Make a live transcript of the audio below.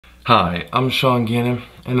Hi, I'm Sean Gannon,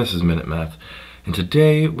 and this is Minute Math, and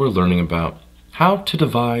today we're learning about how to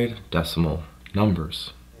divide decimal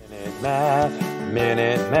numbers.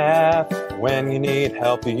 Minute Math, when you need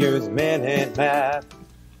help you use Minute Math.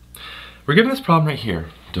 We're given this problem right here.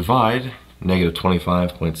 Divide negative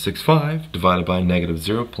 25.65 divided by negative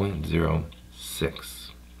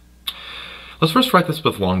 0.06. Let's first write this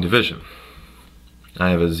with long division.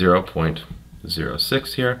 I have a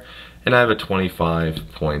 0.06 here, and I have a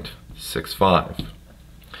 25.65.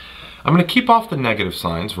 I'm going to keep off the negative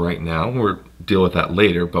signs right now. We'll deal with that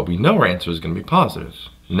later, but we know our answer is going to be positive.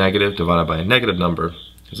 Negative divided by a negative number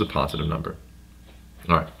is a positive number.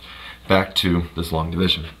 All right, back to this long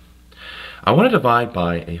division. I want to divide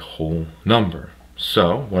by a whole number.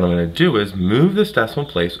 So what I'm going to do is move this decimal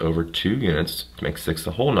place over 2 units to make 6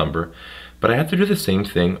 a whole number, but I have to do the same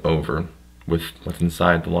thing over with what's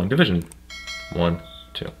inside the long division. 1,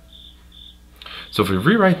 2. So if we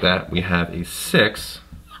rewrite that, we have a 6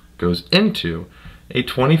 goes into a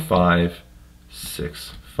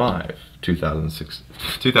 2565,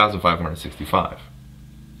 2,565.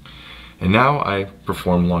 And now I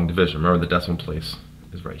perform long division. Remember, the decimal place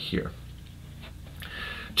is right here.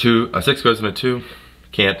 A 6 goes into 2.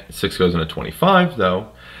 Can't. 6 goes into 25, though.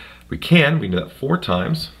 We can do that 4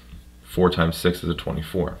 times. 4 times 6 is a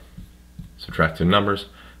 24. Subtract 2 numbers,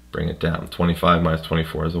 bring it down. 25 minus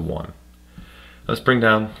 24 is a 1. Let's bring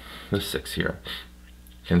down the 6 here.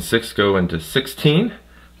 Can 6 go into 16?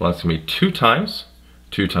 Well, that's going to be 2 times.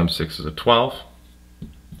 2 times 6 is a 12.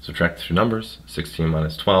 Subtract the 2 numbers. 16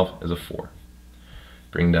 minus 12 is a 4.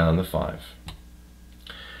 Bring down the 5.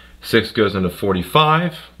 6 goes into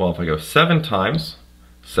 45. Well, if I go 7 times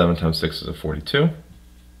 6 is a 42.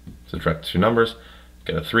 Subtract the 2 numbers,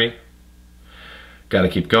 get a 3. Got to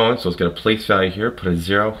keep going, so let's get a place value here. Put a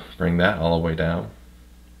 0, bring that all the way down,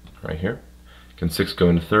 right here. Can 6 go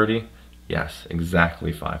into 30? Yes,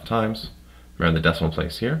 exactly 5 times. Remember the decimal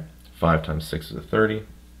place here. 5 times 6 is a 30.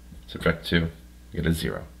 Subtract 2, you get a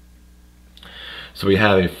 0. So we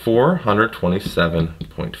have a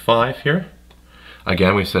 427.5 here.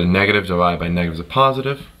 Again, we said a negative divided by negative is a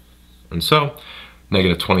positive. And so,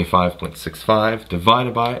 negative 25.65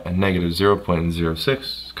 divided by a negative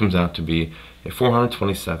 0.06 comes out to be a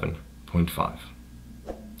 427.5.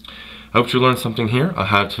 I hope you learned something here on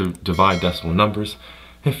how to divide decimal numbers.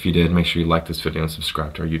 If you did, make sure you like this video and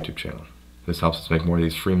subscribe to our YouTube channel. This helps us make more of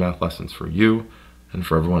these free math lessons for you and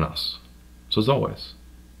for everyone else. So as always,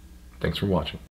 thanks for watching.